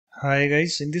Hi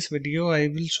guys, in this video I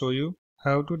will show you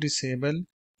how to disable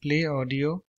play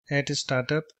audio at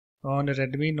startup on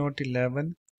Redmi Note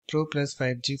 11 Pro Plus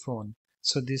 5G phone.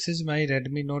 So this is my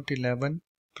Redmi Note 11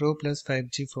 Pro Plus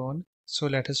 5G phone. So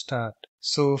let us start.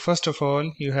 So first of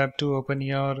all you have to open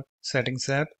your settings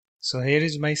app. So here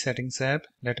is my settings app.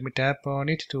 Let me tap on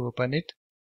it to open it.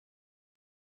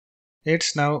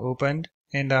 It's now opened,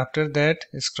 and after that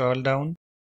scroll down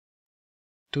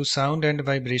to sound and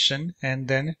vibration and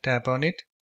then tap on it,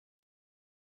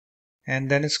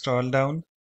 and then scroll down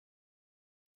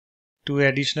to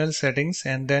additional settings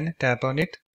and then tap on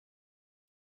it.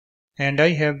 And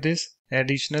I have this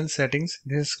additional settings,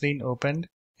 this screen opened,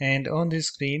 and on this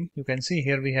screen you can see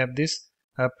here we have this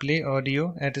play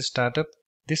audio at startup,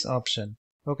 this option.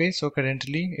 Okay, so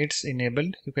currently it's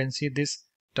enabled. You can see this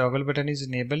toggle button is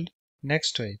enabled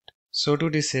next to it. So to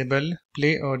disable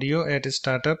play audio at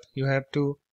startup, you have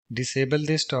to disable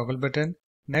this toggle button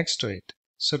next to it.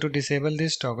 So to disable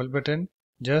this toggle button,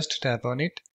 just tap on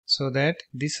it so that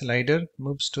this slider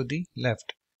moves to the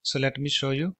left. So let me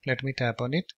show you. Let me tap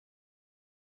on it.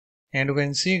 And you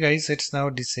can see guys, it's now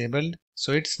disabled.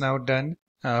 So it's now done.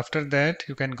 After that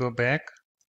you can go back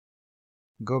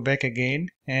again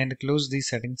and close the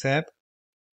settings app.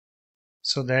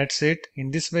 So that's it.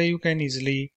 In this way you can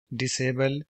easily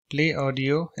disable play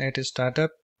audio at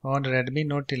startup on Redmi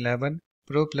Note 11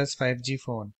 Pro Plus 5G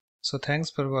phone. So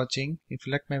thanks for watching. If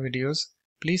you like my videos,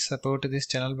 please support this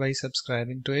channel by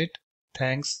subscribing to it.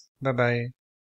 Thanks. Bye bye.